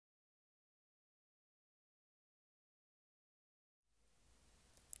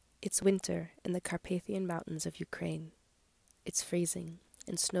It's winter in the Carpathian Mountains of Ukraine. It's freezing,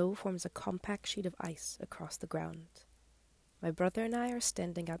 and snow forms a compact sheet of ice across the ground. My brother and I are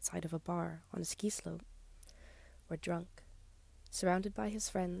standing outside of a bar on a ski slope. We're drunk. Surrounded by his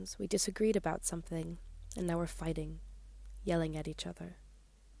friends, we disagreed about something, and now we're fighting, yelling at each other.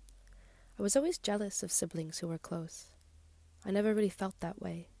 I was always jealous of siblings who were close. I never really felt that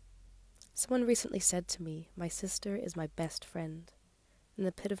way. Someone recently said to me, my sister is my best friend. In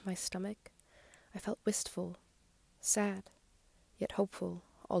the pit of my stomach, I felt wistful, sad, yet hopeful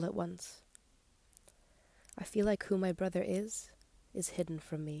all at once. I feel like who my brother is hidden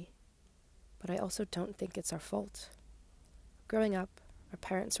from me, but I also don't think it's our fault. Growing up, our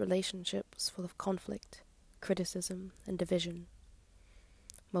parents' relationship was full of conflict, criticism, and division.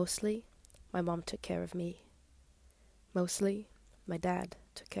 Mostly, my mom took care of me. Mostly, my dad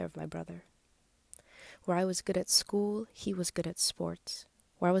took care of my brother. Where I was good at school, he was good at sports.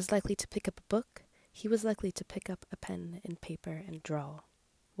 Where I was likely to pick up a book, he was likely to pick up a pen and paper and draw.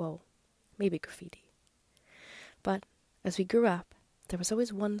 Whoa, maybe graffiti. But as we grew up, there was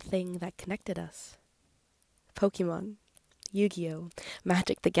always one thing that connected us. Pokemon, Yu-Gi-Oh!,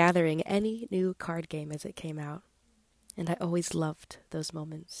 Magic the Gathering, any new card game as it came out. And I always loved those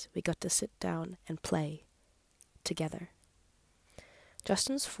moments we got to sit down and play together.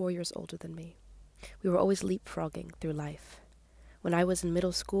 Justin's 4 years older than me. We were always leapfrogging through life. When I was in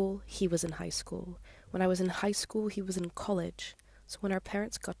middle school, he was in high school. When I was in high school, he was in college. So when our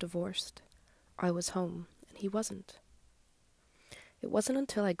parents got divorced, I was home and he wasn't. It wasn't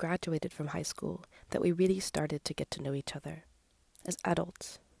until I graduated from high school that we really started to get to know each other, as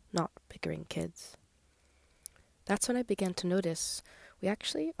adults, not bickering kids. That's when I began to notice we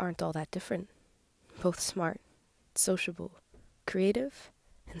actually aren't all that different. Both smart, sociable, creative,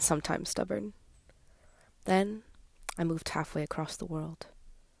 and sometimes stubborn. Then I moved halfway across the world,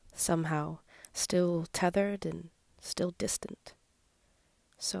 somehow still tethered and still distant.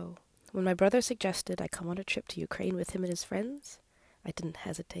 So, when my brother suggested I come on a trip to Ukraine with him and his friends, I didn't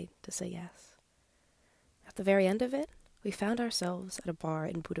hesitate to say yes. At the very end of it, we found ourselves at a bar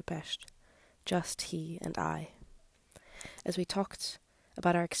in Budapest, just he and I. As we talked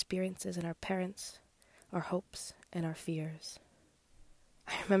about our experiences and our parents, our hopes and our fears,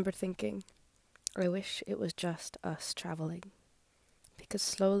 I remember thinking, I wish it was just us traveling, because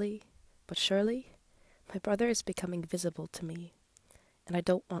slowly but surely, my brother is becoming visible to me, and I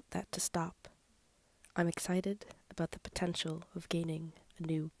don't want that to stop. I'm excited about the potential of gaining a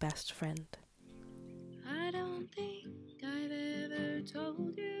new best friend. I don't think I've ever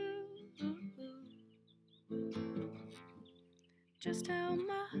told you just how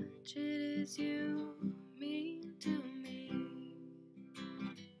much it is you mean to me.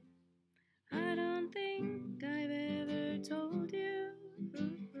 I don't think I've ever told you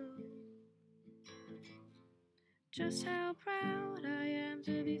just how proud I am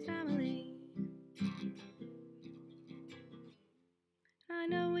to be family. I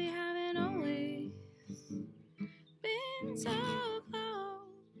know we haven't always been so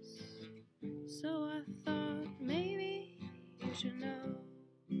close, so I thought maybe you should know.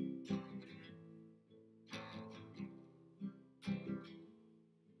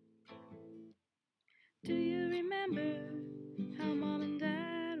 Do you remember how mom and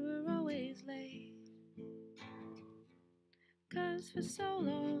dad were always late? 'Cause for so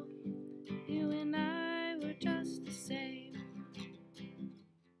long, you and I were just the same.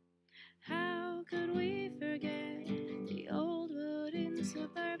 How could we forget the old wooden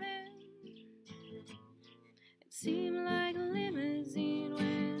Suburban? It seemed like a limousine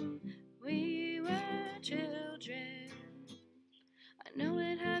when we were children. I know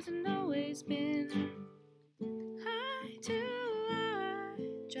it hasn't always been